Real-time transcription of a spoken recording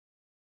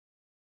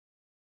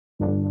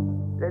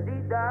La di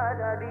da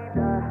da di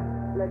da,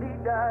 la di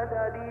da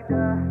da di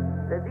da,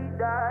 la di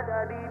da da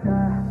di da.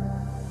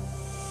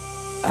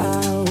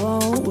 I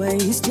won't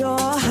waste your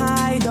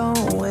high,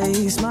 don't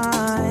waste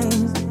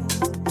mine,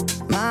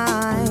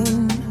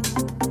 mine.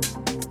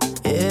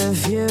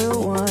 If you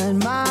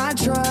want my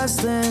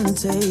trust, then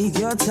take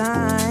your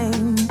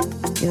time,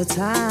 your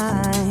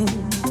time.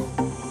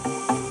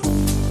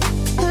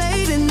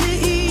 Late in the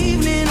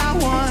evening, I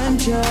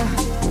want you.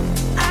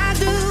 I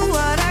do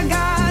what I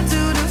got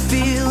to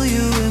feel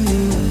you in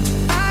me.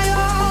 I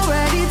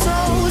already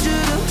told you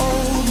to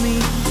hold me.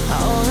 I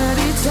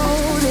already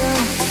told you.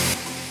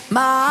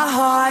 My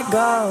heart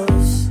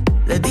goes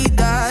la di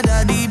da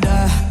da di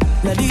da,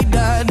 la di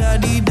da da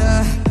di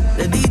da,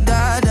 la di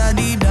da da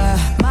di da.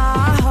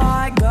 My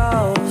heart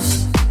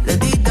goes la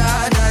di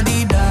da da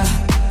di da,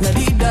 la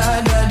di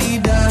da da di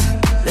da,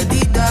 la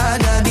di da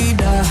da di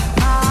da.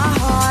 My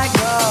heart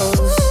goes.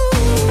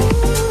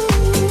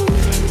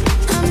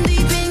 I'm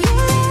deep in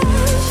your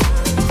love,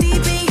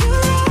 deep in your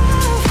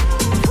love.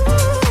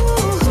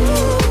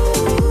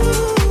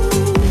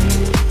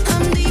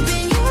 I'm deep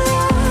in your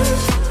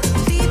love,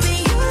 deep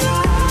in your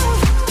love.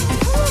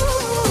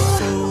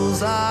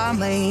 Rules are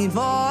made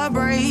for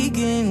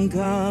breaking.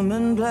 Come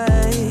and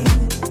play,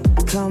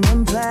 come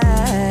and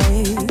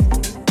play.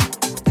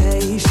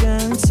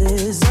 Patience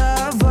is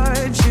a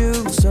virtue,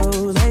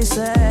 so they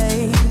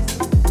say,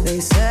 they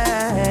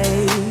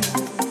say.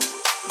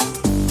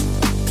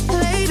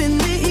 Late in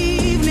the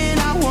evening,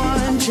 I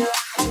want you.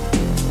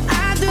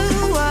 I do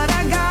what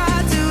I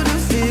got to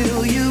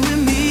feel you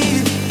in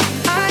me.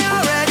 I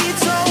already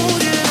told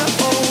you to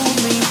hold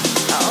me.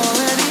 I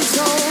already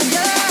told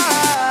you.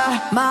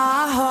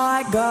 My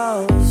heart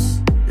goes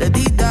la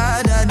di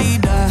da da di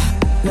da,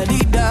 la di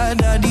da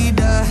da di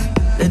da,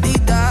 la di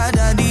da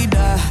da di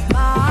da.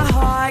 My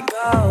heart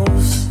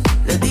goes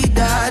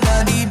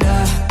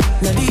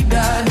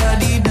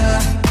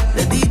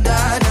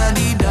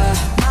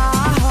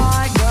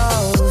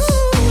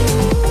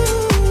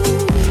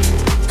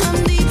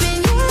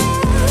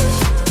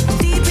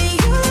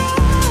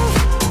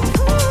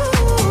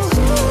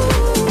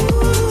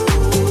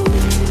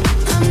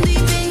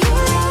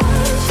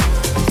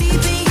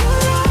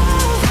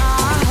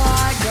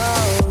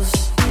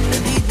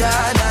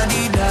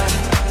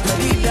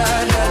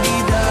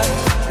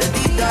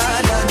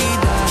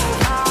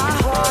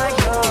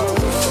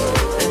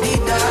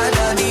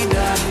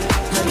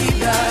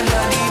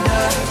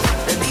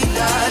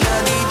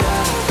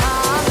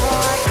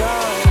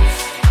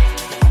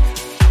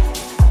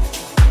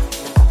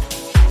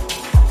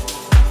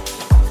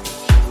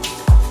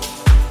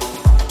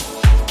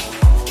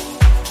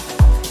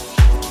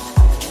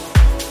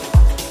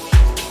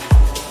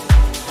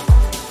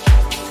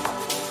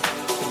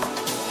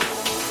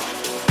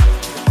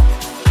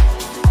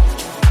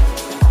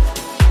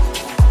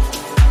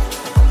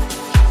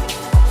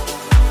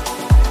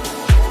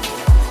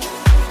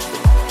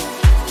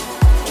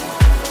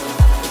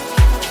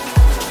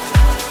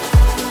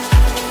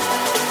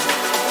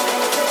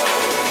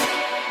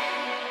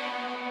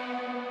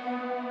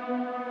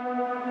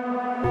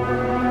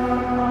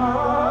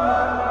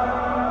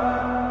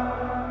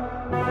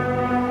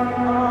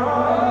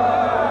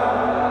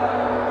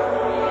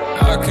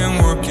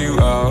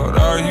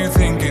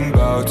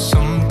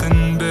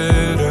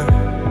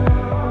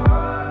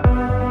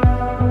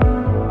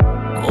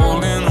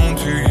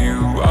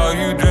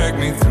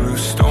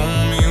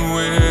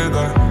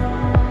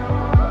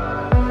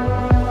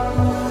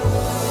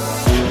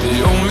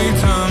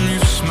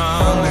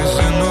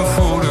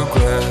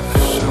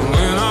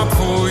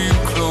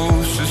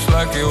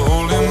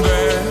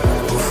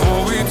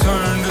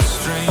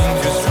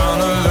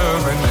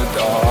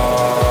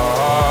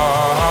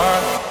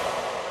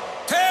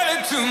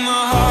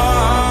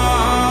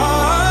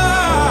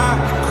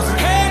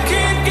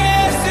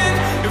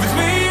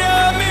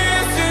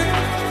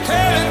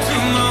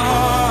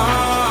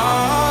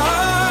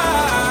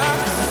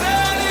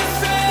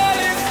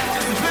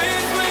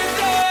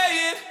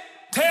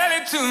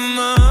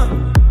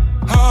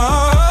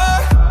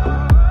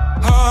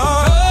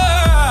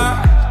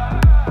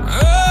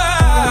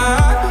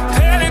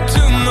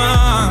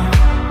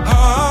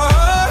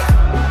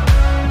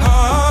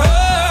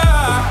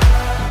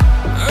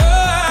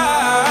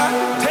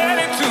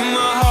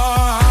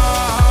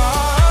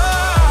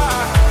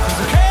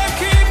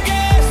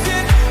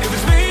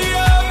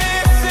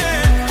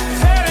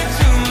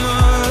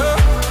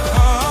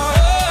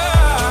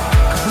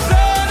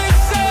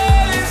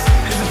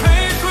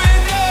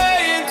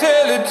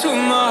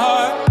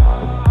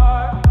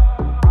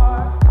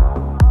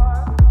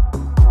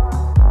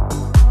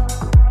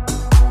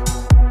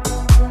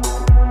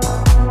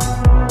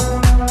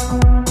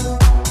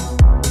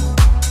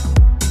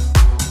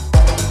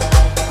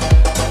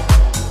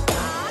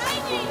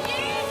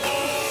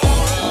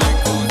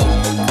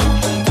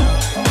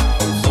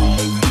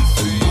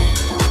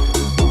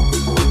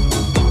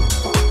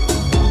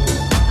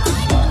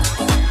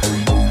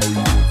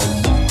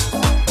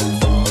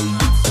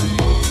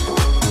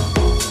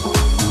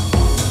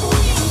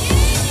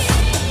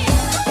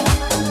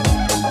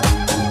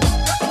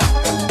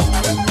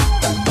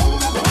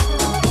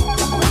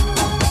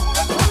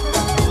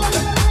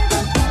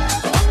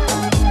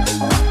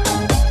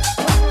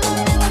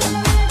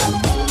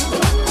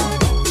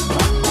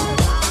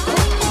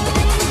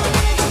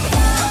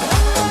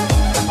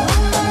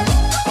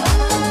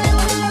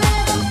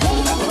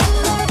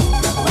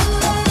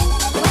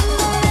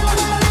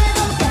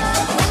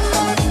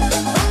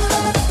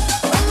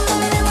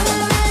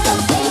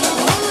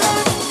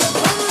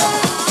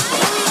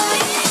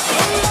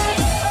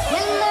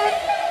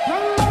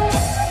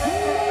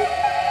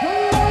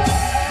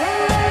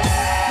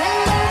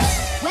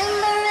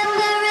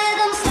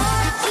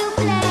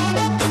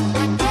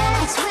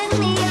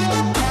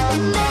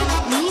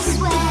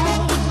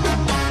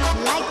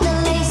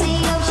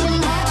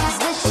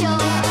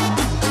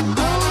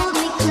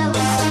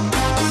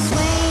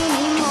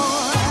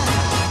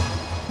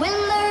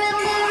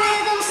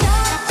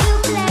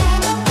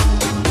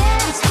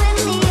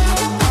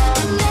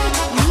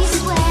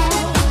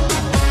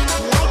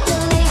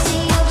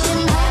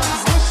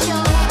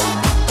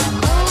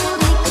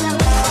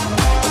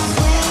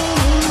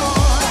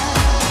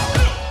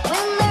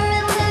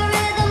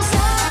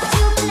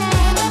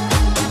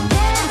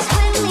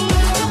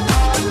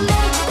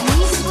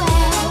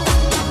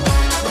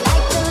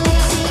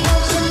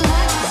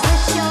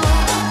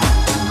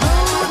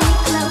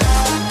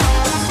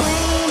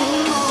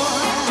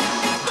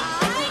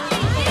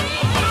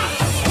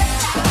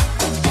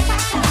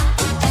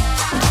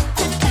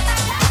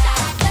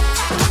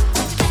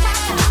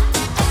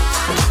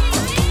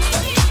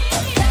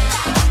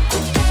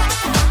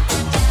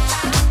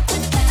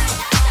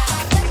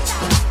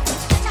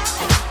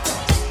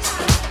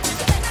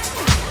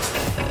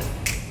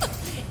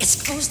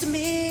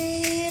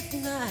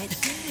midnight.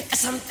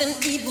 Something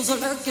evil's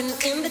lurking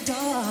in the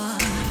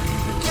dark.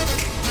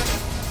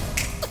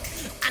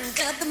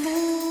 Under the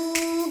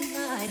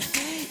moonlight,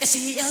 you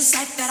see a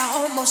sight that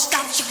almost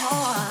stops your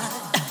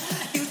heart.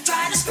 You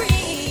try to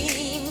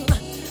scream,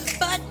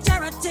 but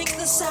terror takes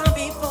the sound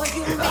before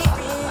you make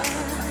it.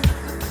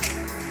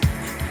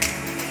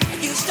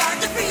 You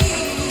start to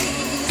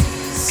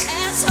freeze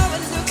as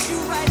horror looks you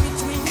right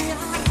between the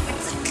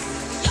eyes.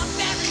 You're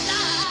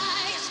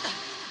paralyzed,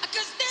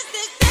 'cause this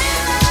is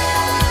daylight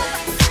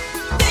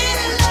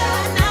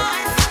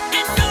night,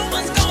 and no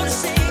one's gonna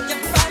save you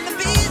from the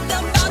beast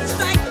about to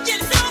strike. You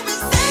know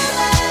it's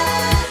daylight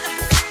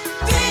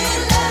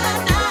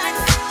night.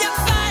 You're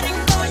fighting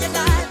for your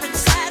life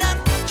inside a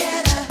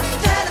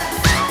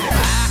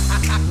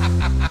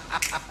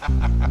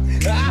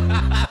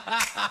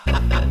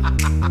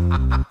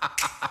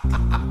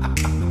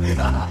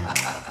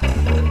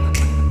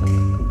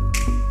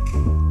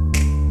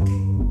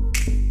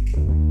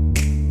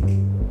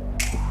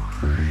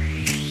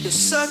You're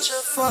such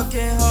a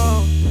fucking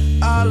hoe,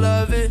 I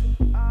love it.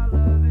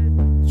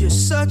 You're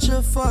such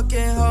a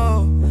fucking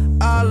hoe,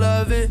 I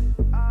love it.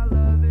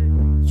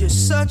 You're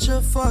such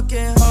a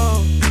fucking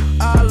hoe,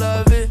 I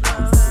love it.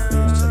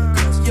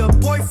 Your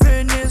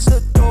boyfriend is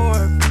a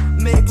dork,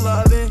 make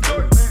loving.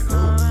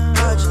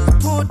 I just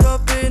pulled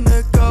up in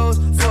the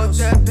ghost, fucked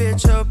that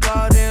bitch up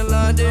out in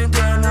London.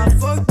 Then I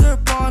fucked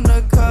up on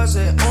a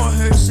cousin or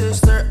her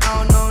sister, I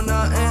don't know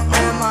nothing.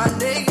 And my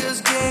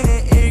niggas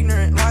getting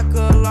ignorant like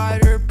a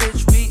lighter,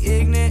 bitch, we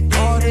ignorant.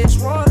 All this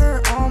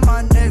water on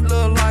my neck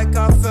look like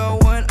I fell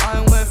when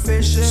I went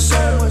fishing.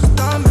 So much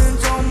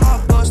diamonds on my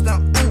bust now,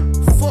 ooh,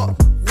 fuck,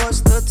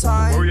 what's the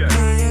time? Oh, yeah.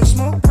 Me and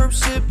smoke, perp,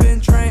 sipping,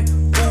 drink,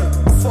 ooh,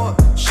 fuck,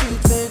 she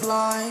take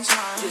lines.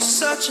 You're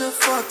such a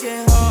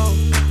fucking hoe,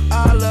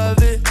 I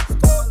love it.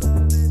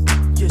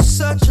 You're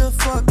such a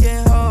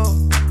fucking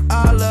hoe,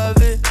 I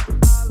love it.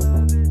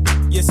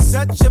 You're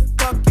such a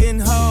fucking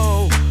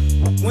hoe.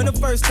 When the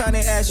first time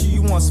they asked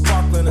you want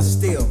sparkling or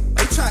still,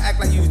 they try to act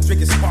like you was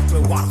drinking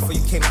sparkling water before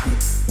you came out here.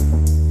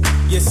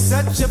 You're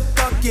such a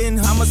fucking,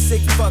 I'm a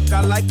sick fuck,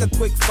 I like a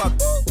quick fuck.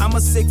 I'm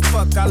a sick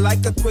fuck, I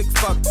like a quick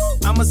fuck.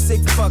 I'm a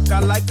sick fuck, I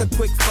like a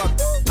quick fuck.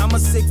 I'm a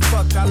sick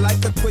fuck, I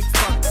like a quick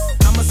fuck.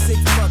 I'm a sick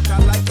fuck, I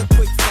like a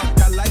quick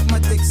fuck. I like my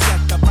dick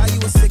sucked, I buy you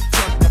a sick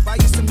truck. I buy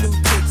you some new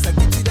kicks, I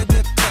get you the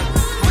dip tuck.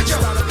 Put your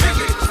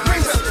pinky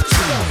rings up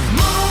to the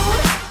moon.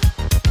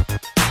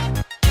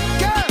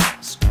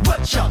 Girls, what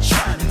y'all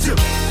trying to do?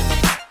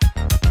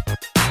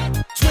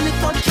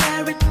 24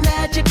 karat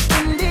magic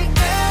in the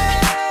air.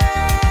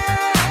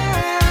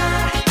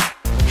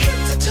 Head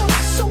to toe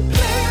so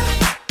clear.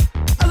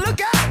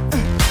 Look out.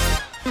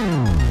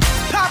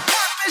 Pop,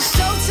 pop, it's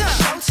showtime.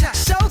 Showtime.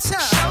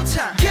 Showtime.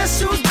 Showtime.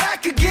 Guess who's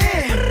back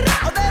again?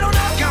 Oh, they don't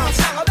know. Gone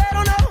time. Oh, they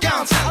don't know.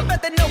 Gone time. I bet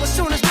they know as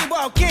soon as we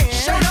walk in.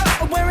 Showed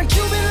up. I'm wearing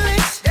Cuban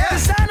links. Yeah.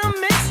 Designer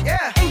mix.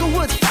 Yeah.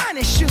 Inglewood's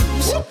finest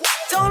shoes. Whoop.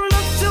 Don't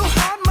look too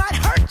hard, might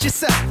hurt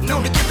yourself.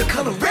 Known to give the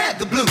color red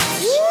the blues.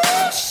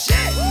 Woo,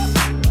 shit.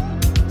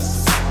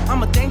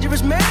 I'm a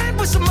dangerous man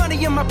with some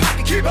money in my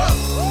pocket. Keep up.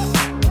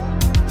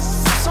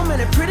 So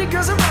many pretty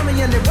girls around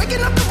me and they're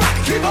waking up the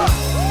rocket. Keep up.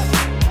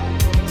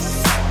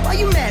 Why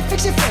you mad?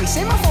 Fix your face.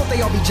 Ain't my fault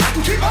they all be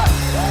jacking. Keep up.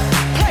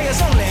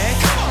 Players only.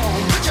 Come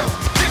on, put your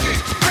pinky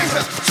rings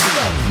up to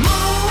the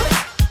moon.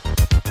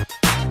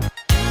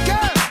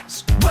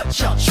 Girls, what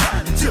y'all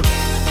trying to do?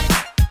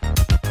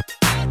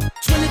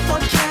 24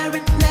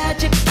 karat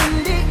magic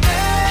in the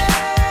air.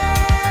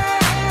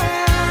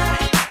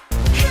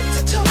 Head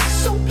to toe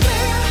so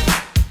clear.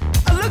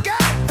 Look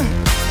out.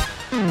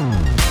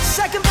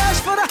 Second verse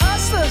for the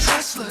hustlers.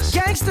 Hustlers.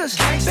 Gangsters.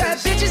 Bad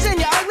bitches and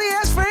your ugly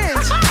ass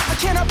friends. I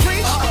cannot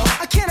preach.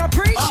 I cannot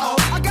preach.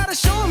 I gotta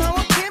show them how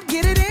a pimp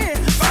get it in.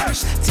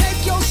 First,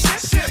 take your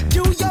sip.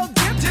 Do your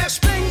dip.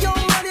 Spend your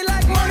money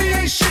like money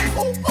ain't shit.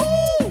 Ooh,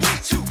 ooh.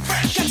 Too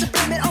fresh. Got to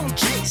blame it on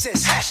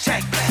Jesus.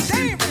 Hashtag blessed.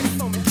 They ain't ready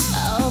for me.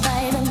 Oh,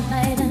 baby,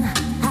 baby,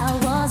 how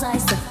was I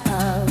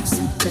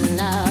supposed to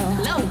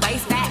know? low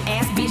waist, fat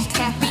ass bitch,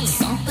 tap in.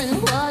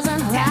 Something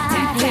wasn't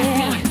right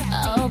here.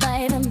 Oh,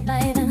 baby,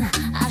 baby,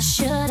 I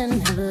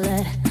shouldn't have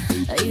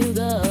let you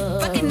go.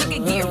 Fucking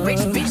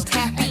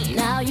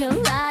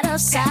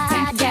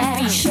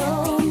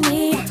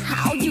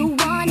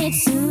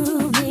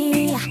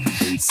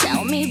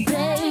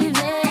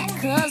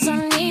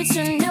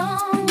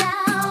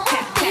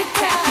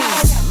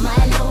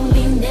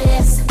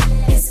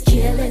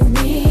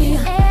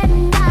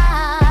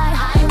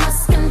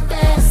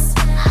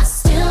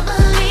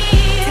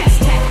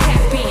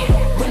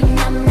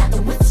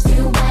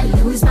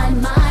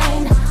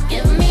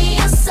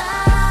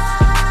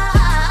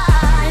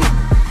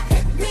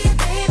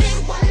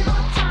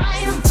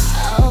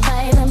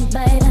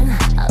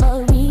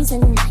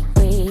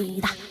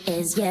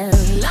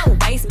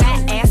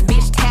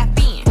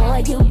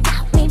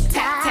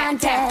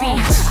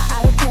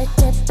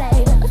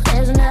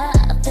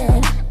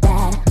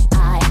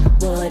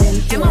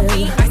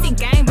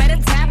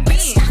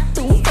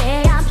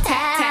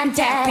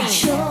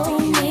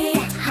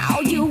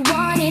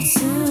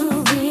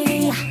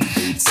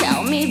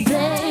me,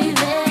 baby,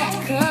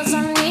 'cause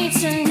I need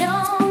to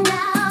know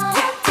now.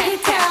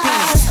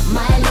 Because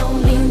my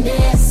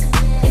loneliness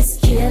is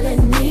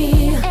killing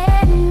me,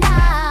 and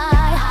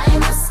I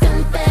must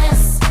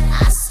confess,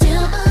 I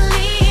still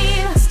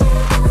believe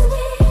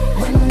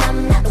when I'm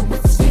not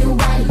with you,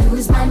 I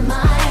lose my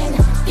mind.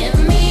 Give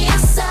me a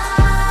sign,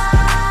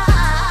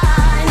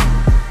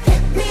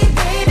 hit me,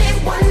 baby,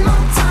 one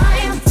more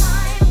time.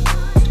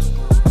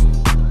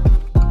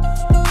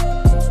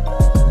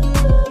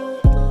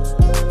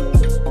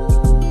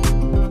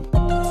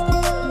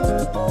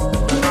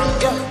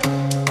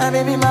 My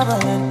baby, my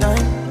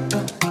Valentine.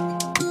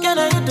 Can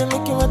I you to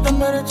make you what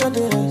temperature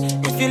there is?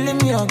 If you leave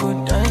me a good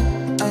time,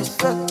 I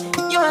swear.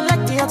 You are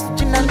like the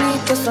oxygen I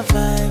need to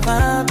survive.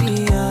 I'll be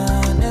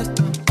honest.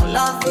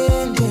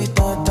 Loving the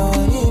thought of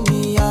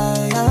me, I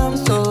am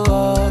so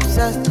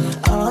obsessed.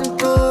 I want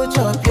to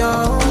chop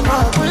your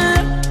heart.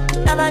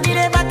 Never did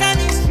it back and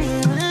it's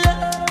real.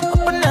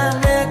 Open up,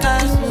 make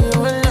us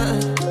feel.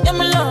 Yeah,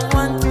 my love,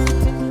 one thing.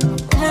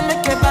 Me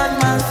make a bad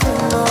man feel.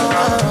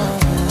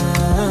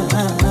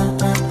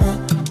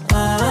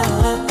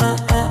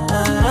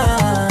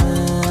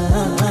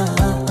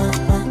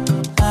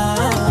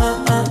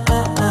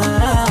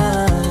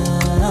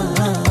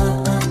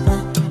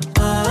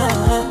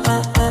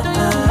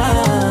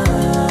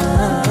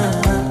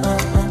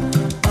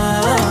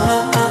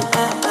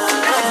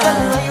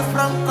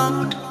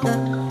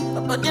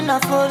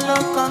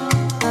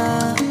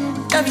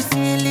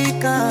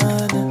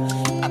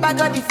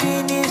 Got the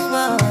finish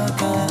work.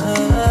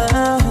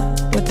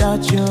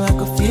 Without you, I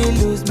could feel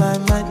lose my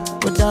mind.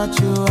 Without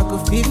you, I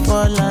could feel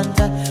fall and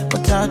die.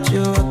 Without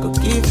you, I could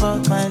give up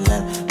my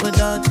life.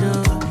 Without you,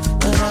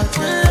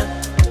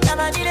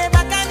 never did it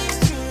back and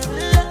it's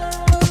real.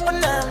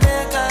 When I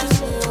make us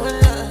feel,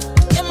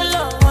 give me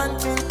love one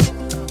thing.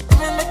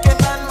 Me make a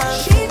bad man.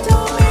 She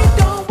told me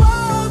don't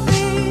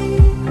worry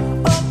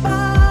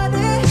about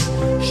it.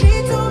 She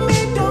told me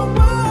don't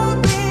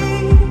worry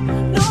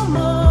no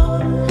more.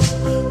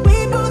 We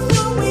go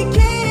through, we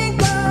can't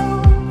go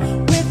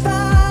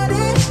without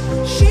it.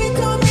 She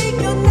told me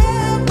you'll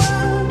never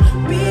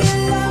be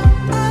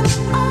alone.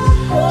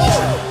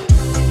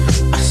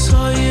 I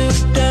saw you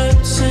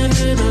dancing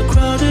in a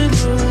crowded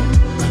room.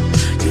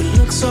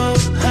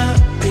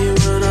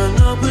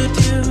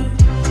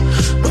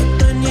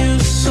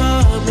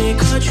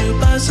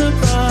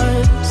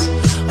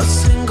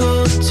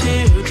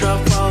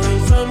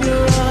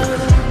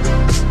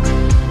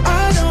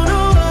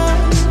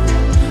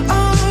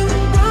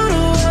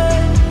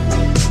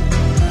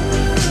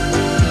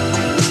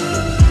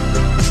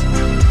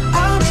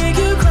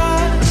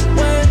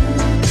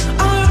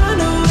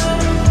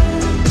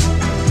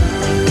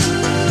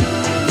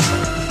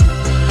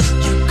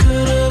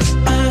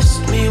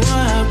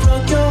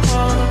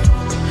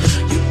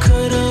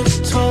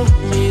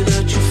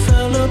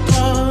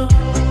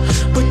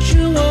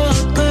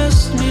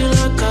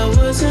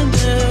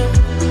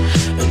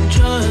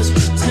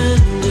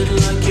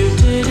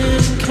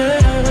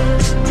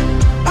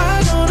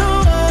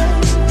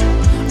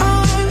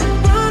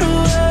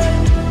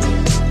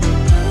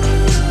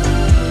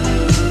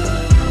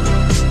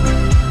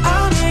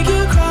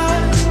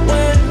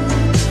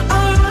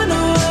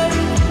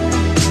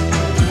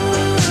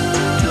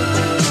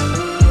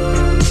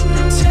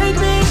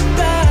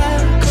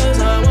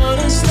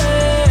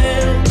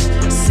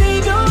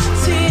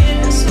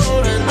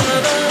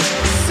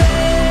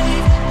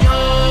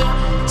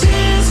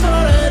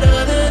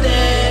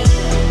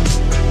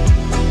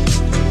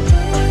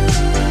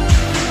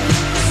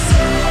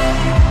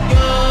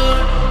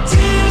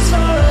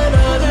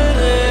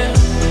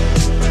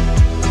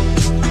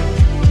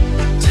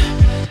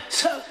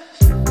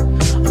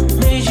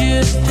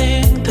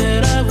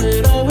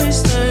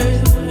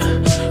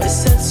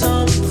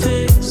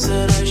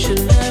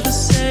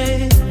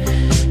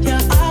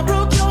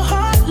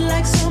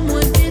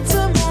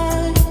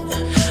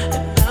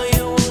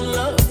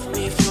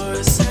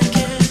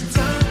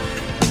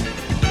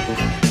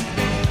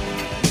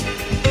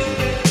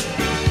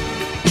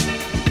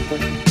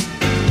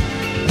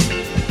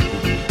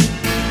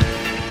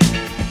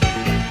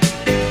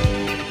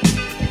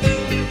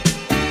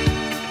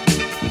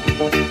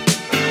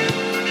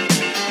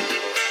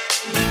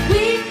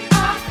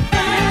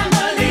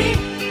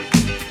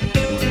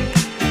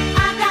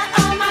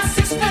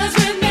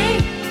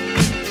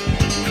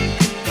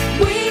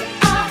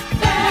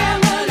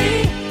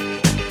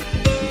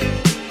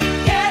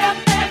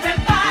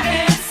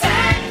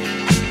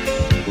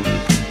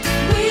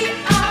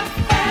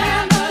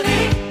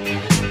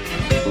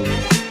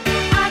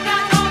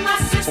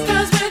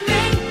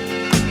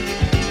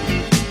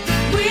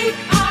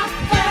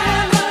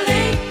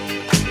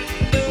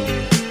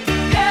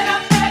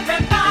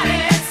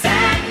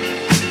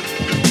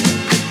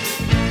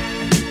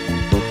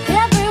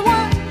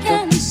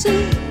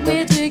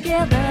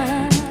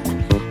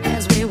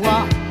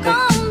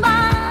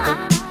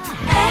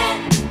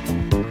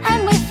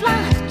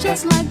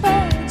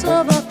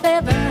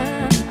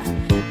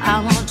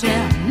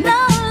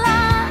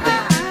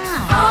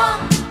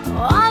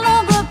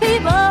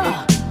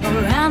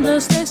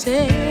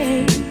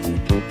 say,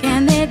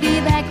 can they be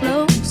that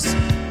close?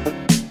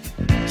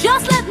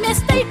 Just let me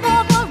state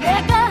for the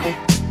record,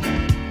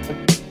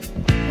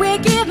 we're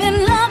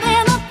giving love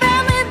in a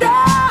family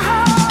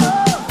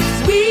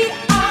dose. We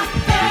are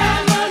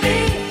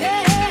family.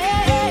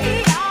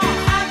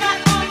 I got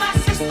all my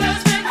sisters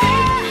with me.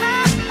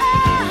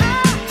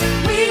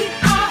 We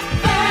are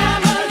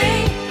family.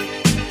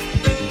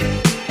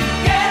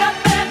 Get up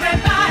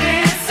everybody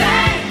and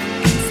sing.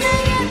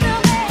 Sing it to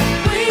me.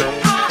 We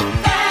are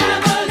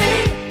family.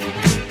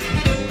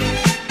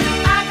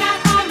 I got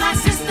all my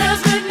sisters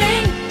with me.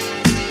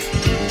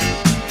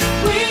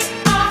 We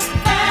are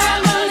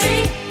family.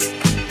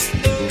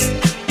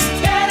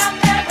 Get up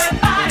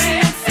everybody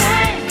and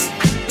sing.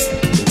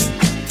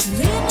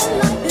 Living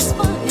life is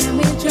fun and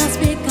we've just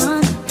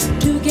begun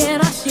to get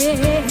our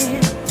share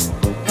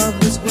of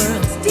this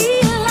world's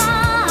delight.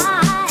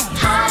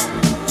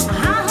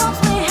 High hopes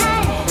we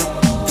have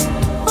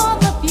for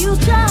the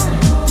future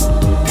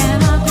and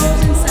our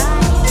goals in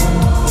sight.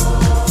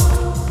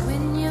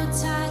 When you're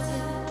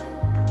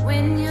tired,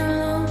 when you're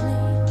lonely,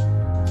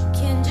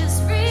 can just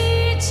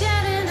reach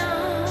out and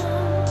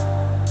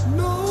on.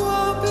 No,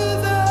 I'll be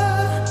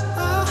there.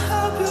 I'll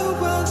help you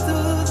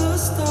weather the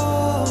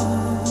storm.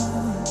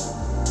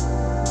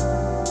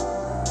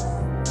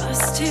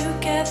 Us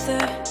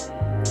together,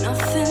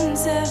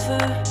 nothing's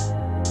ever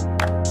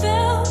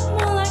felt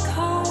more like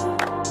home.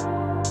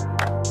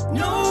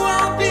 No,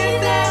 I'll be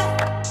there.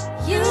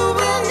 You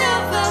will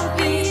never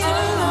be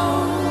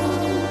alone.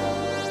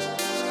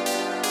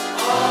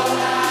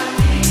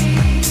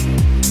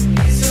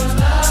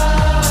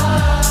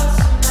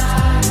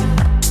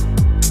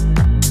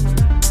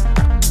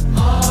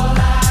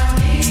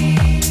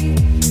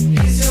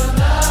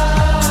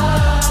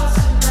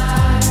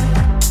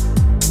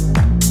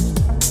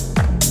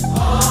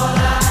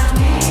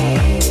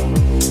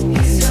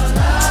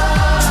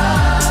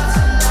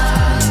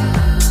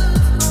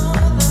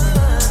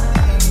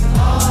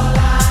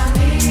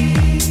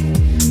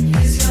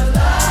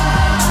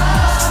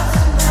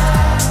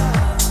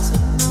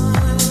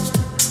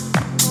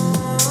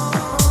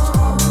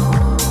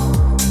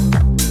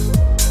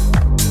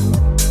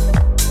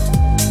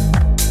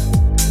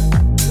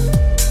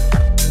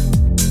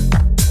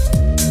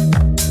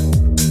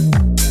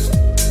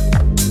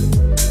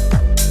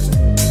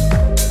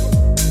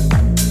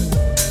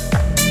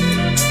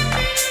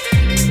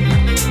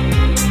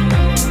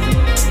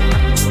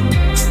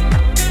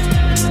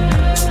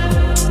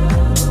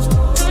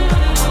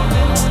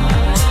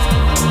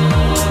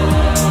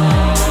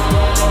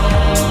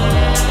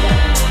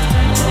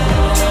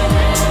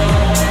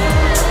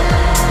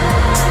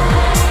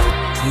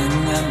 In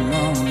that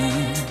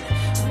moment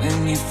when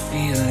you're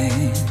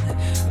feeling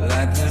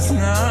like there's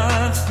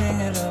nothing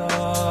at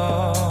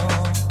all.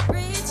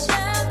 Reach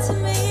out to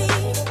me,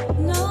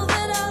 know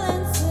that I'll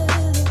answer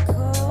the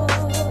call.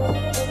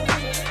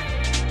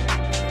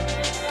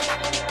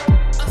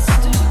 Us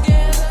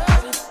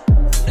together,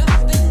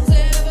 nothing's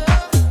ever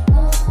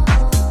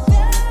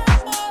felt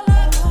more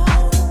like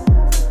home.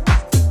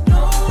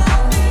 No,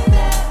 I'll be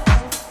there.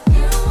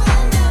 You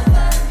will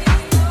never be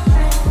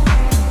alone.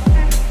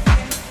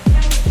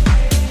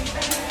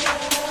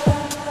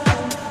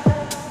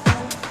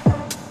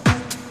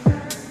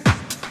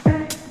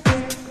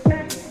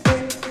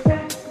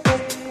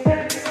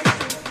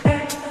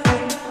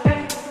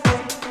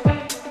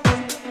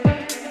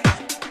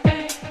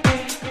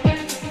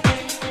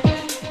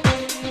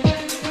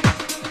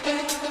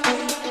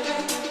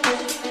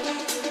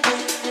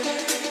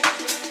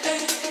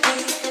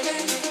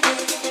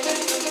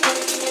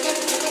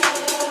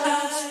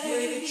 Bounce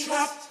with it,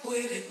 drop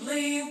with it,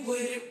 lean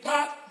with it,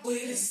 rock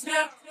with it,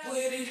 snap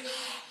with it.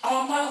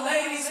 All my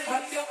ladies,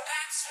 pop your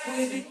backs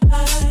with it.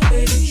 Line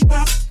with it,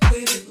 drop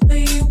with it,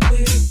 lean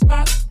with it,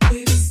 rock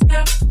with it,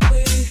 snap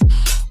with it.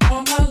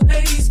 All my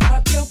ladies,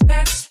 pop your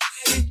backs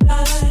with it.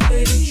 Line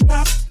with it,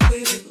 drop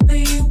with it,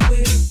 lean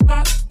with it,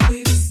 rock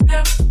with it,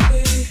 snap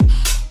with it.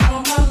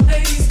 All my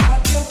ladies,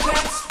 pop your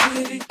backs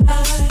with it.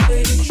 Line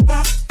with it,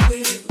 drop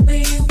with it,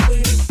 lean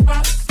with it,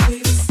 rock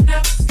with it,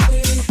 snap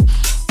with it.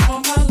 All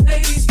my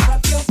ladies,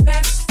 pop your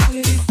backs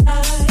with it.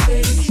 Line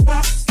with it,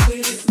 drop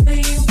with it,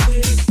 lean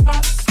with it,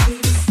 rock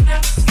with it,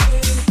 snap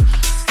with it.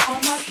 All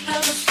my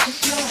fellas, put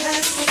your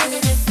hands with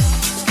it.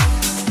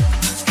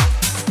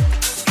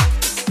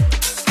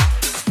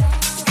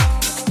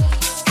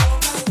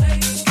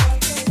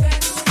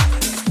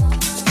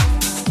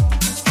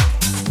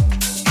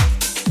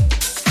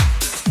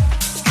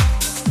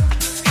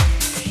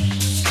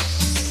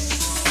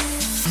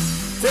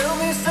 Tell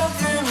me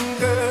something,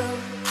 girl.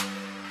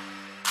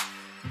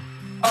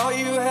 Are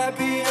you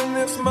happy in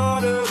this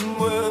modern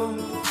world?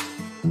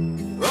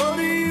 Or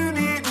do you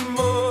need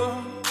more?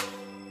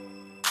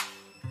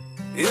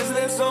 Is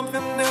there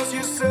something else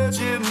you're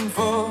searching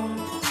for?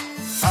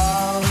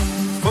 I'm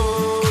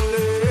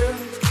falling.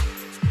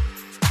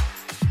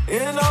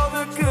 In all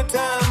the good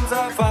times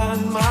I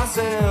find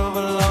myself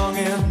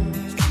longing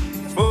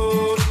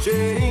for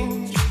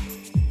change.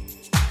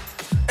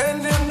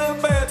 And in the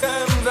bad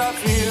times I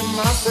feel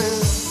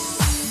myself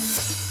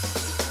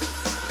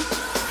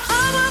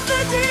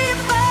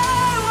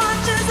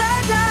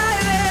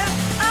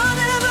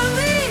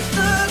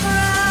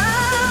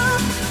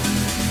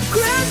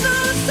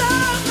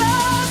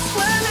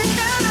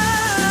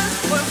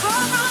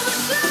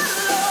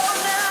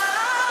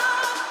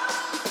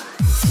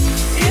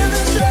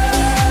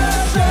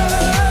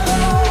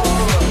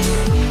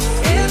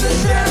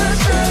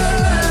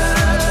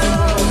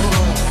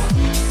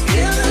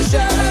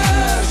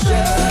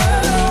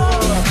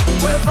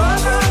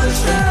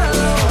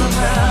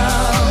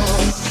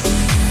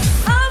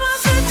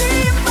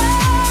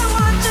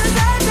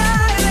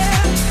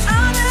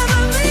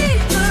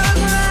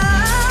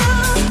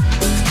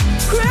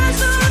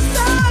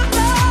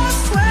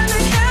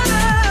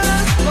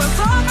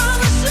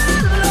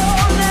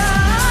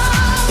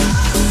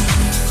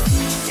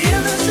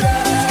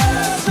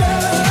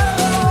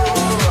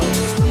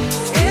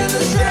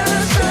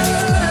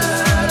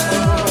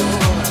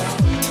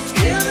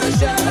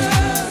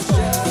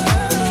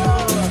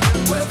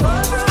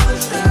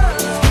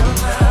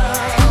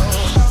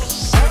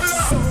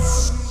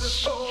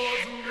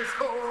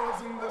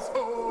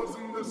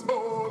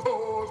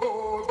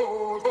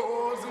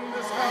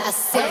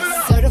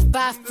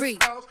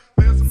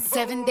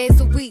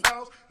days a week.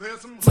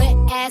 Wet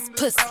ass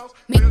pussy,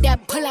 make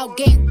that pull out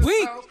game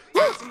weak.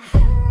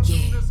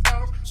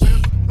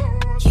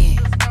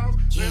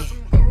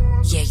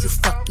 Yeah, you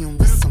fucking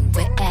with some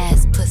wet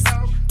ass pussy.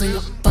 Bring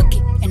a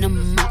bucket and a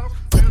mop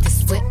for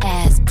this wet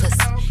ass pussy.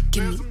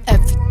 Give me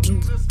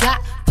everything you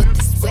got for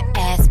this wet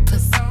ass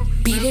pussy.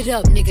 Beat it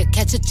up, nigga,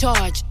 catch a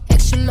charge.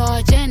 Extra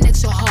large and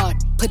extra hard.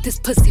 Put this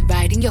pussy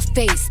right in your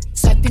face.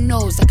 Swipe your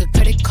nose like a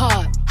credit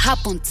card.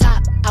 Hop on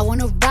top, I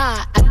wanna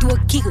ride. I do a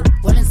giggle,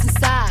 what is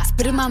inside?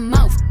 Spit in my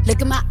mouth,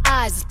 look in my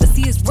eyes. This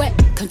pussy is wet,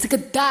 come take a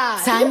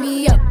dive. Tie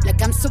me up like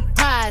I'm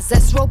surprised.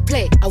 That's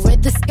roleplay, I wear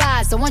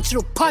disguise. I want you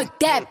to park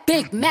that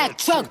Big Mac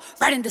truck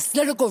right in this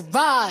little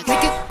garage.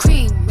 Make it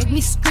cream, make me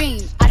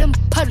scream. Out in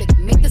public,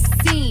 make the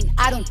scene.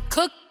 I don't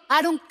cook,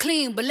 I don't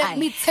clean, but let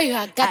me tell you,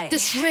 I got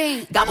this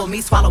ring. Gobble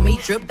me, swallow me,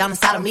 drip down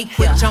inside of me.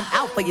 Quick jump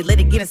out for you, let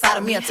it get inside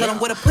of me. I tell them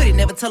where to put it,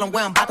 never tell them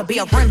where I'm about to be.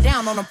 I run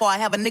down on them before I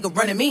have a nigga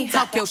running me.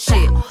 Talk your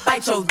shit,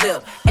 bite your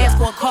lip. Ask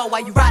for a call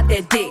while you ride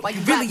that dick.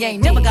 You really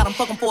ain't never got him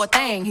fucking for a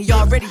thing. He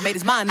already made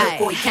his mind up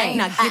before he came.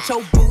 Now get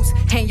your boots,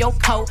 hang your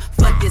coat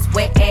for this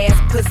wet ass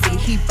pussy.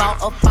 He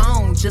bought a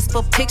phone just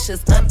for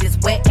pictures of this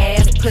wet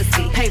ass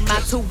pussy. Pay my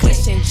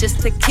tuition just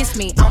to kiss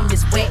me on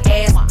this wet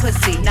ass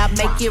pussy. Now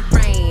make it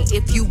rain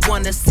if you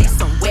wanna see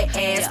some wet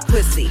ass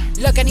pussy.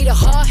 Look, I need a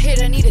hard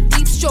hit, I need a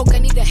deep stroke, I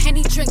need a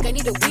Henny drink, I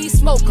need a weed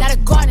smoke. Not a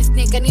garden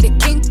snake, I need a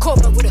king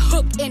cobra with a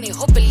hook in it,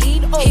 hope it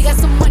lead over. He got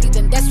some money,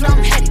 then that's where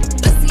I'm headed.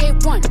 Pussy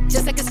A1,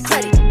 just like his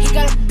credit. He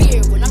got a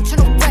beard when I'm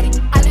tryna wet it.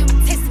 I let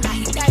him taste it, now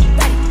he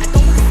diabetic. I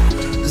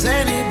don't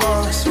Zany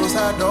boss,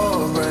 suicide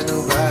door, brand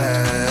new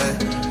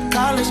bag.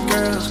 College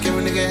girls, give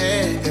a nigga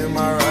head in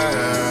my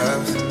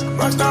raps.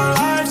 Rockstar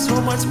life,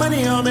 so much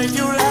money, I'll make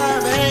you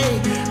laugh. Hey,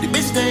 the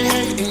bitch they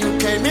hate, and you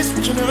can't miss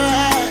what you never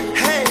had.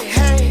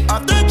 Hey,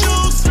 off the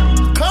juice,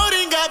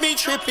 clothing got me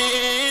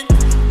tripping.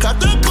 Cut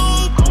the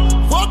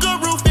coupe, Walker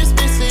roof is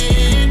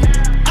missing.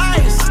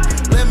 Ice,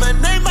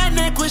 lemonade, my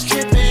neck was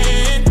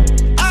tripping.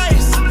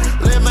 Ice,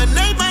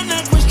 lemonade, my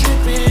neck was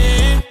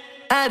tripping.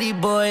 Addy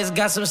boys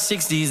got some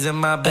 60s in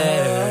my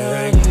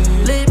bag.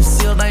 Lips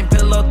sealed, ain't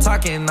pillow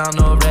talking on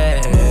no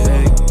rag.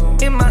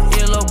 In my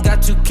earlobe,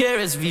 got 2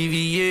 carats,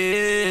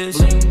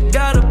 VVS.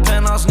 Got a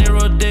penthouse near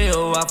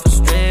Rodeo, out for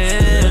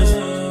stress.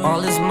 All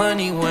this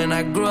money, when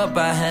I grew up,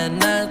 I had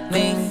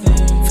nothing.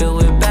 Filled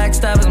with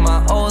backstabbers,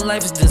 my whole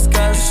life is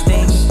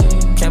disgusting.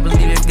 Can't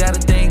believe it, gotta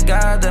thank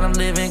God that I'm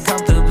living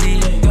comfortably.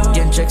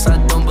 Getting checks, I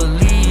don't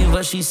believe,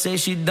 but she say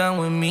she done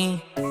with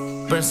me.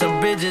 Burn some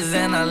bridges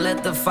and I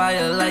let the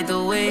fire light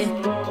the way.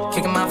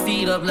 Kicking my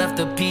feet up, left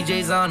the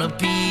PJs on a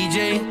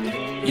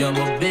PJ. Yeah, I'm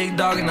a big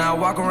dog and I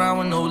walk around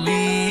with no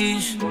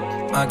leash.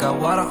 I got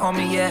water on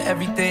me, yeah,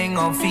 everything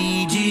on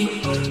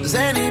Fiji.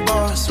 Zany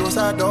boss,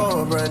 suicide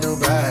door, brand new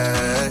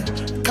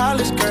bag.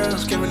 College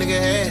girls, give a nigga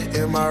head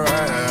in my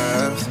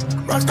raps.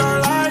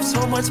 Rockstar life,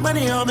 so much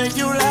money, I'll make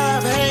you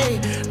laugh. Hey,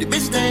 the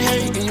bitch they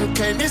hate, and you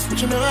can't miss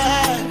what you never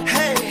had.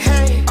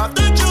 Hey, off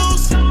the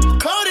juice,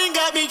 clothing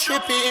got me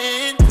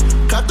tripping.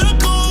 Cut the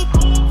coupe,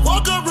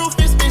 Walker roof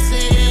is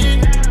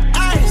missing.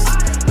 Ice,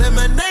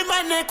 lemonade,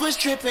 my neck was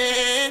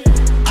tripping.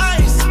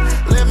 Ice,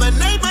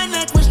 lemonade, my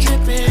neck was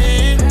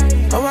tripping.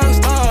 A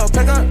rockstar,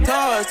 pack up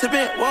doors,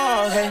 tipping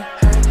walls, hey.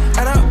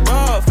 Add up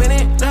raw,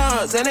 finish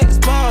dogs, and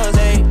expose,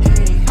 hey.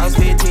 I was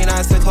 15,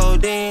 I took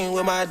codeine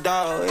with my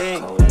dog, hey.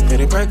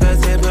 Pretty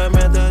Percocet, put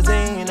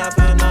methazine, I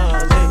feel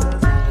nauseous.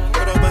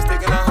 Put up a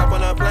stick and I hop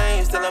on a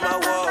plane, still in my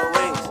wall,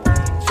 wait.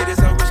 Shit is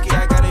so risky,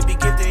 I gotta be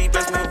gifted, he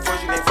blessed me with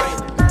fortune and fame.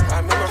 I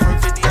remember from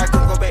 50, I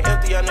couldn't go back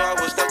empty, I know I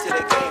was stuck to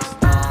the game.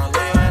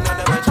 Loyal and I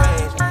never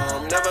change,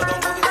 I'm never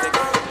gonna go against the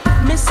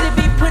game.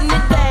 Mississippi putting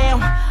it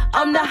down,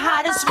 I'm the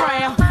hottest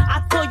round.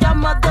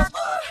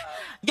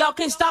 Y'all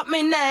can't stop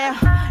me now.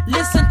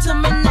 Listen to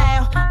me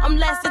now. I'm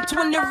lasting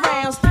 20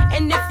 rounds.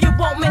 And if you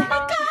want me,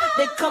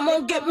 then come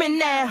on get me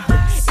now.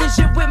 Is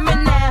you with me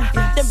now?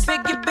 Then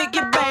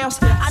biggie bounce.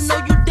 I know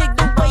you dig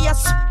the way I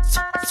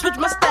switch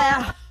my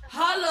style.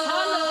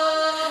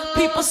 Holla.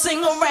 People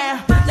sing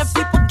around. Now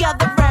people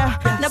gather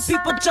round. Now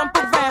people jump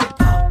around.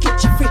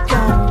 Get your freak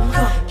on.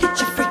 Get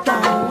your freak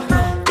on.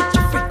 Get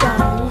your freak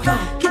on.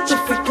 Get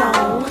your freak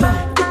on.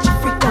 Get your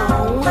freak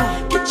on.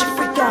 Get your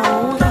freak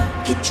on.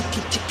 Get your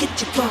freak on.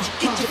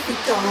 Get your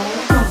freak on.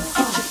 Get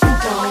your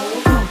freak on.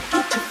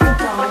 Get your freak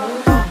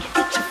on.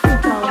 Get your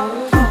freak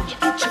on.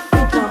 Get your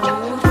freak on.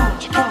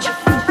 Get your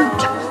freak on.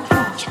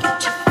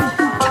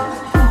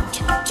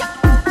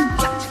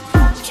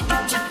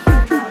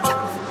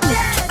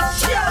 That's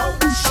your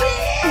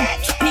shit.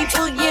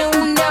 People you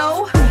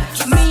know,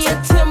 me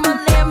and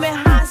Timberland been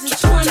hot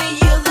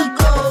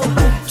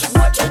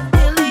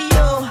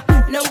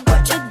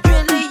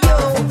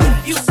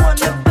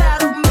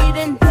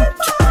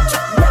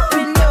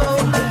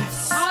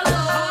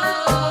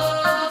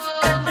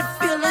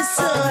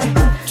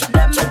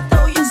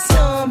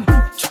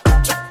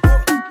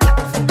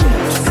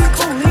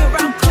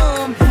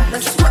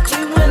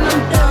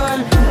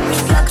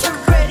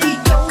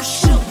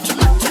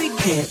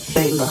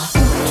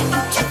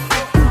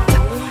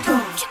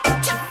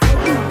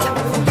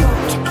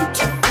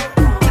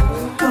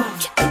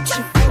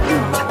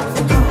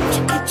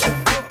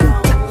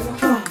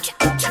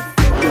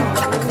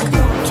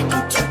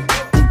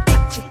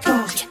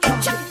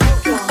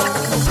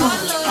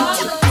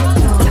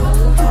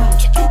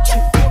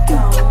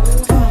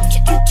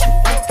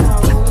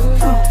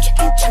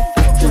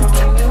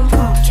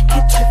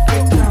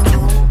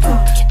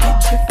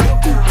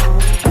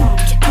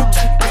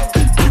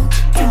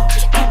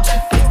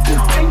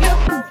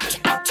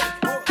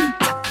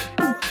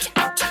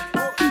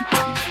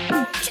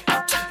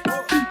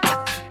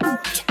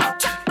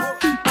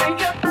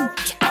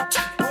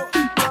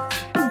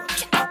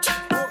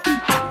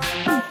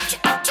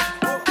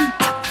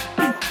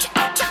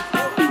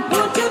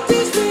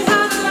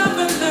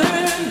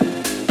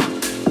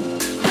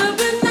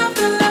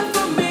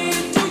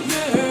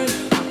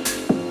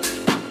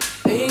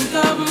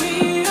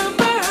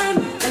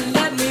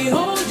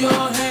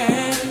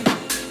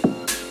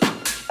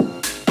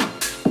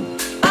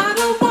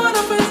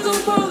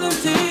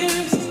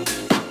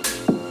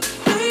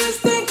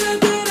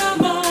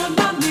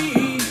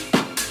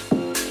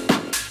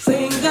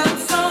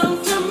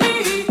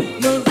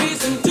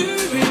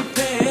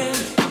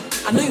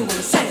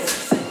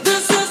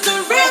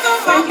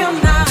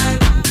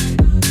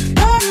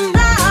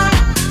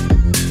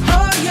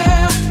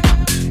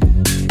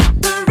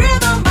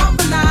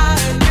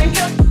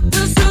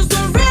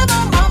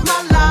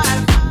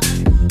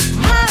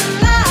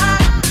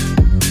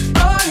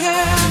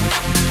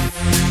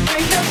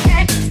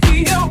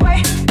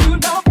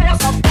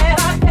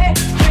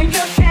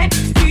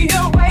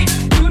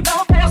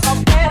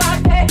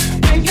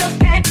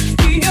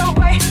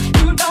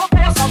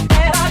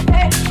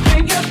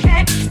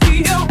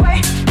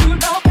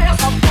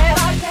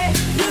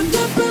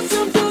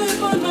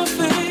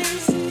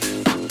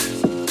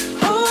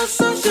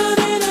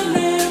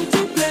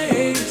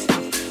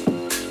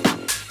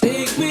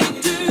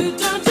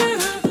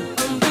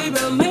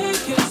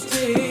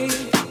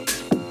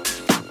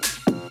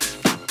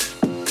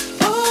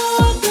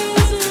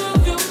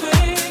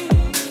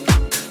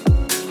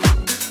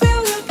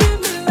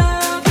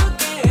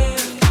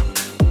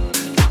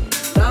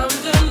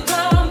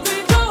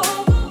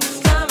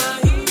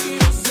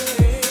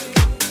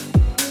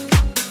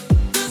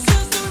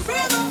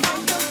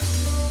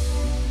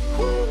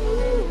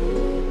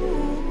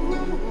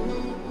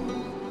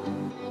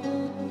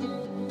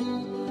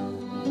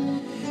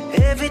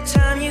Every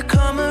time you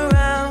come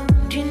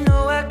around, you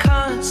know I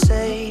can't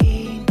say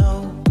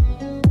no.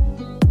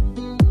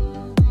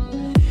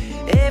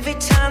 Every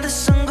time the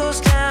sun goes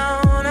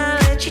down, I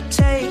let you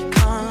take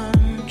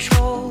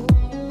control.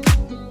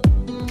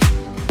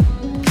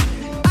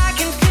 I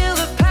can feel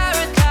the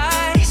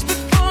paradise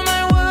before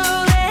my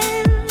world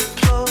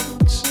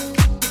implodes.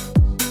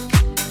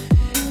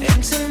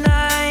 And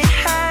tonight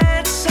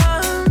had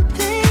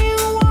something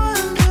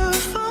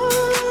wonderful.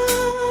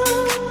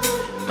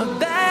 My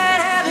bad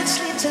habits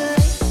lead to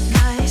late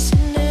nights,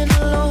 sitting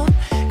alone.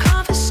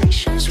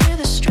 Conversations with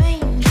a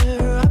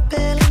stranger I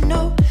barely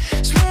know.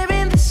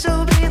 Swearing this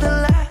will be the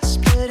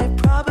last, but it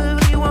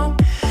probably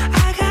won't.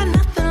 I got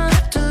nothing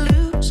left to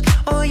lose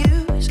or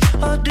use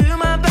or do.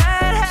 My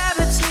bad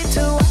habits lead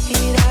to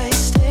white eyes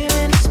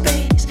staring into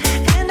space,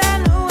 and I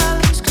know I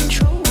lose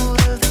control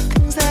of the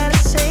things that I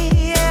say.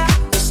 Yeah, I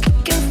was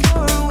looking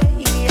for a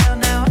way out,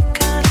 now I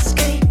can't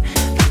escape.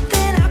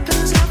 Nothing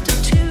happens after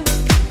two.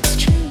 It's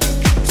true,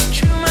 it's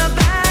true. My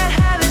bad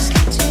habits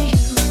lead to you.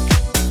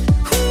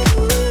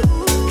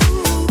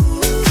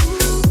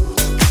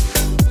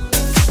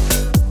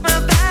 My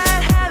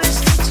bad habits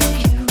lead to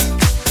you.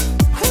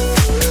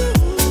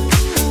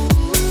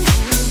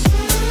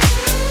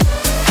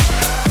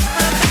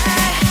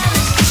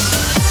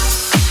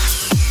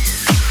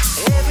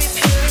 Every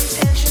pure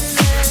intention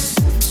ends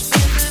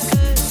with the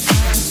good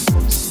times.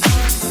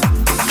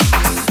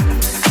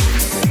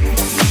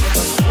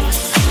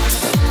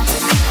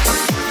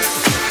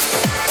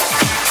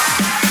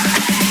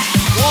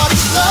 What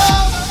is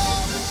love?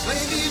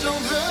 Baby,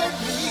 don't hurt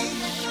me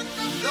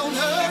no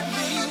more.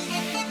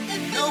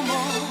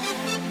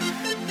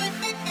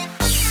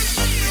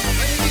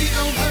 Baby,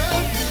 don't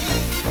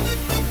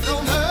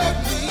hurt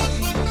me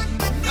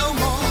no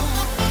more.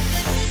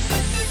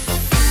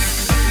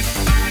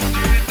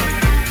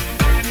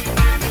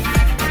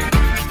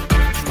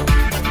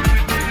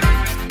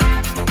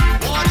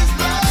 What is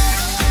love?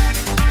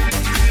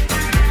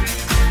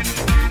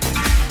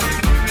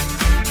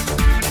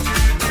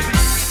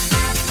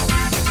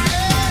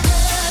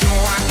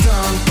 I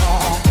done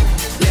wrong,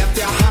 left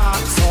your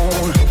heart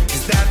torn.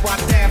 Is that what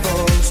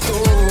devils do?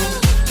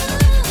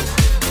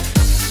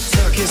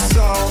 Took you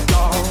so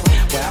long,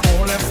 where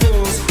only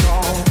fools go.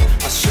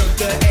 I shook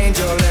the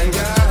angel and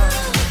girl.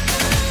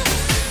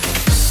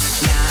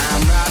 Now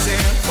I'm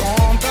rising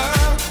from the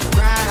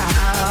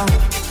ground,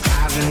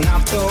 rising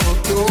up to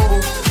you.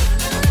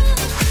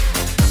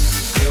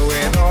 Filled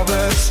with all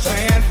the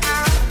strength I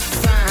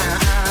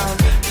found,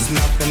 there's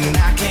nothing I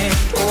can't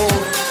do.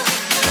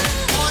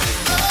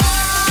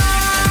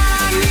 I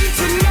need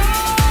to know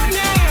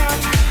now,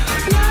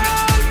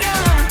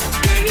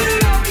 can you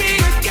love me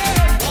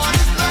again? What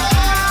is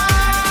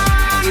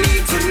love? I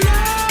need to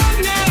know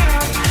now,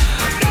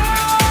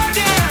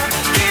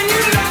 can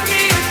you love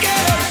me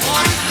again?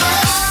 What is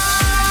love?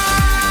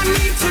 I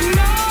need to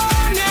know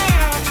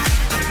now,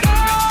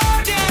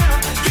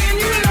 can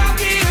you love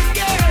me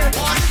again?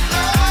 What is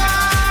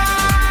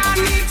love? I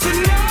need to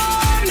know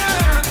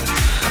now,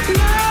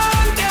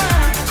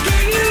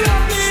 can you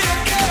love me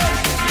again?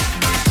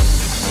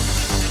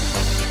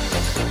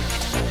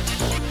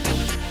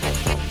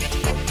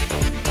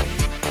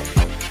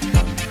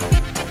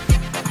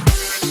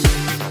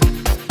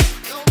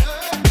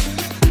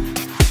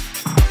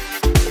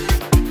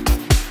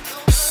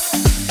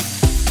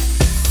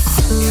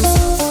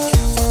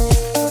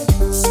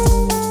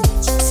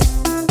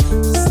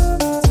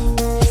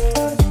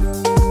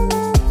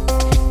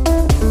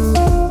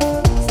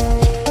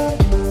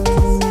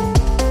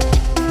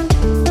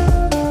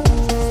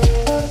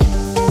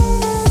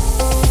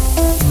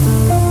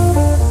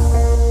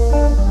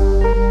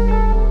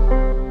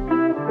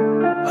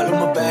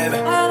 Maluma, baby.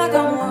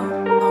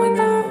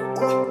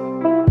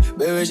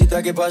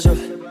 Bebecita, ¿qué pasó?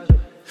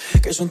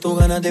 Que son tus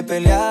ganas de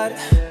pelear,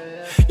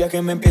 ya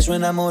que me empiezo a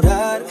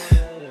enamorar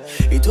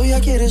y tú ya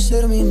quieres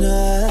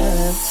terminar.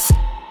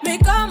 Mais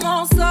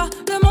comment ça,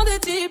 le monde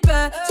est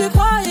hyper. Tu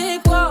croyais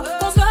quoi,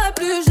 qu'on se verrait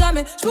plus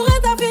jamais. Je pourrais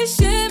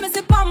t'afficher, mais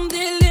c'est pas mon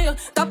délire.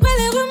 D'après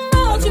les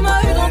rumeurs, tu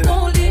m'as eu dans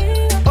ton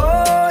lit.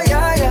 Oh,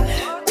 ya, ya,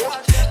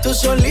 tú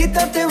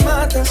solita te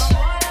matas,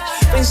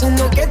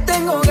 pensando que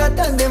tengo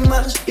gatas de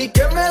más y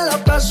que me la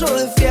paso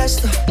de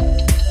fiesta.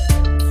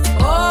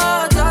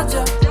 Oh, dja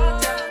dja,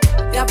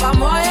 y'a pas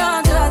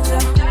moyen, dja dja.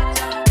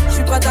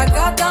 J'suis pas ta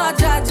cata,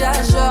 dja dja.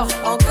 Genre,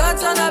 en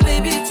katana,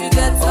 baby, tu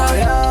t'aides ça. Oh,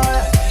 yeah,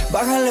 yeah.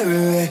 Bájale,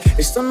 bebé,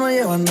 esto no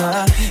lleva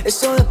nada.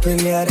 Esto de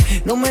pelear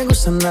no me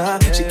gusta nada.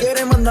 Si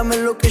quieres, mándame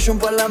location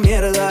pa' la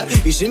mierda.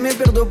 Y si me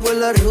pierdo por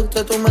la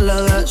ruta, tú me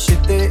la das. Si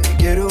te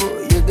quiero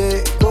y es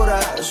de cora,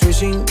 soy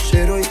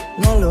sincero y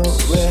no lo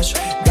ves.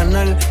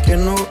 Gana el que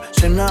no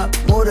se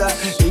enamora.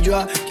 Y yo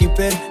aquí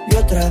perdí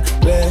otra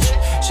vez.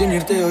 Sin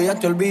irte yo ya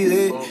te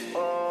olvidé.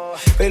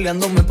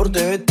 Peleándome por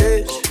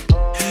TVT.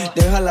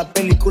 Deja la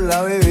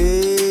película,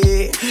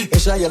 bebé.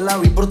 Esa ya la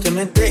vi por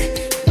TNT.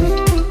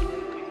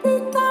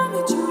 Putain,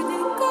 mais tu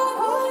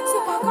déconnes,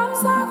 c'est pas comme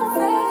ça qu'on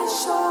fait les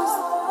choses.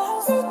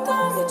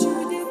 Putain, mais tu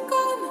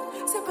déconnes,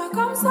 c'est pas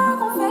comme ça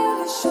qu'on fait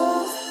les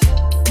choses.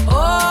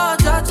 Oh,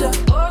 dja dja,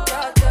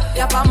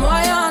 y'a pas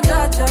moyen,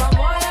 dja dja.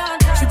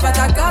 J'suis pas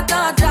ta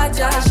cata, dja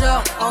dja.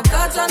 Genre, en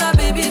katana,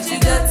 baby, tu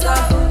dettes ça.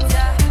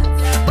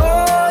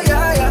 Oh,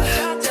 yeah, yeah.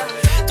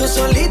 Tú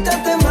solita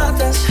te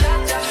matas,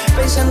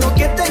 pensando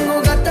que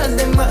tengo gatas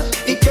de más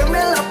y que me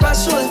la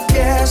paso de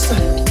fiesta.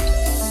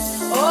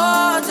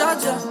 Oh, dja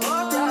dja,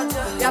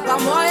 y'a pas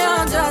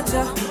moyen, dja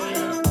dja.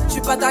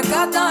 J'suis pas ta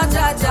cata,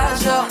 dja dja.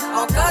 Genre,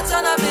 en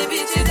katana,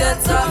 baby, tu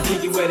dettes ça.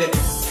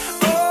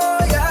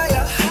 Oh, yeah,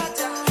 yeah.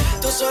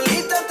 Tú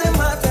solita te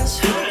matas,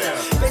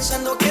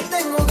 pensando que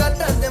tengo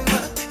gatas de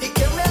más y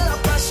que me la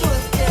paso de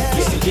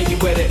fiesta. Jiggy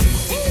with it.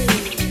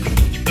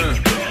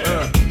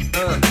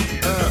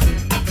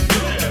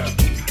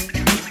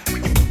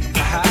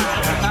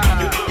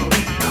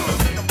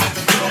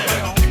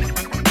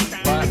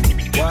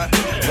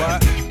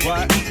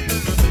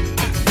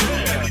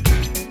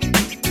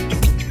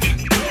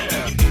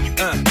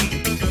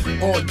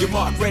 On your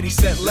mark, ready,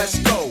 set, let's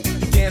go.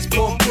 Dance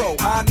floor pro,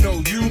 I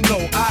know, you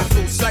know, I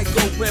go psycho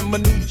when my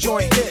new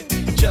joint hit.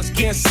 Just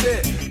can't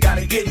sit,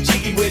 gotta get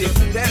jiggy with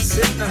it. That's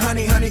it, now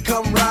honey, honey,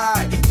 come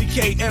ride.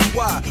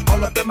 DKNY,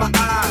 all up in my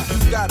eye.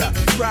 You got a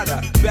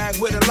Prada bag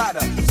with a lot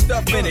of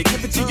stuff in it.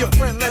 Give it to your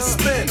friend, let's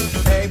spin.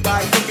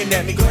 Everybody looking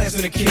at me,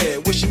 glancing at the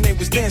kid. Wishing they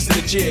was dancing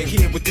the jig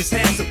here with this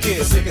handsome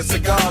kid. Sick a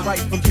cigar right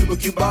from Cuba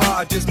Cuba.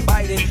 I just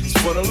bite it, it's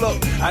for the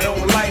look, I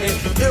don't light it.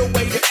 Ill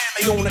way to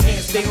on the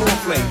hand, stay on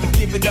play.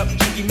 Give it up,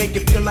 jiggy, make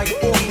it feel like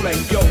foreplay.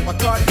 Yo, my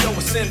cardio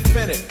is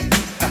infinite.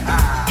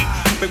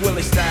 Big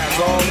Willie style's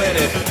all in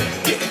it.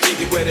 Getting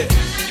jiggy with it.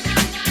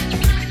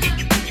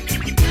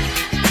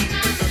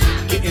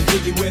 Getting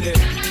jiggy with it.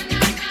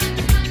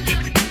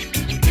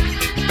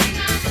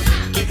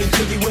 Getting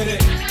jiggy with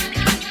it.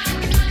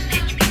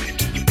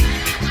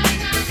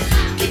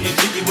 Getting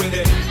jiggy with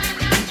it.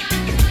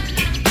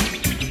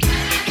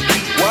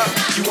 What?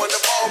 You on the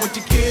ball with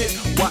your kid?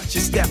 Watch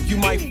your step, you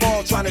might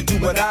fall trying to do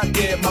what I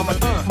did. Mama,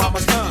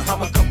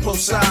 I'ma come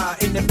close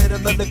side in the middle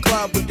of the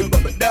club with the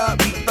rubber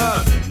dub.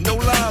 No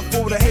love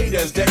for the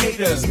haters,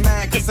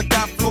 mad cause I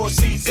got floor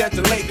seats at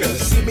the Lakers.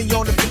 See me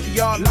on the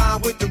 50-yard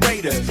line with the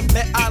Raiders.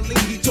 Met Ali,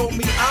 he told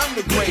me I'm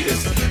the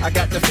greatest. I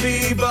got the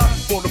fever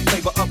for the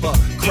flavor of a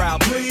crowd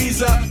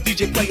pleaser.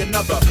 DJ play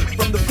another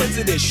from the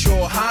president,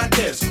 sure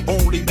highness.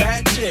 Only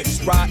bad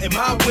chicks riding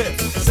my whip.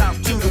 South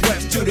to the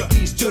west, to the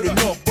east, to the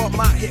north. Bump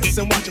my hips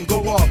and watch them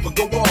go off and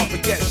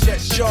get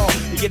sure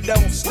you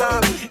don't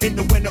stop in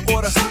the winter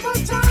order.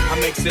 I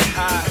makes it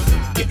high,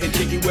 getting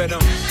jiggy with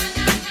them.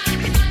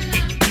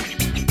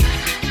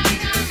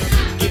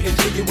 Getting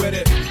jiggy with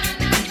it.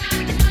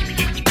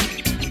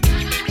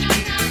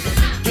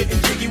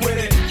 Getting jiggy with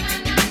it.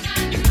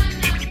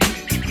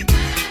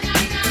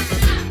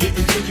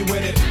 Getting jiggy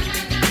with it.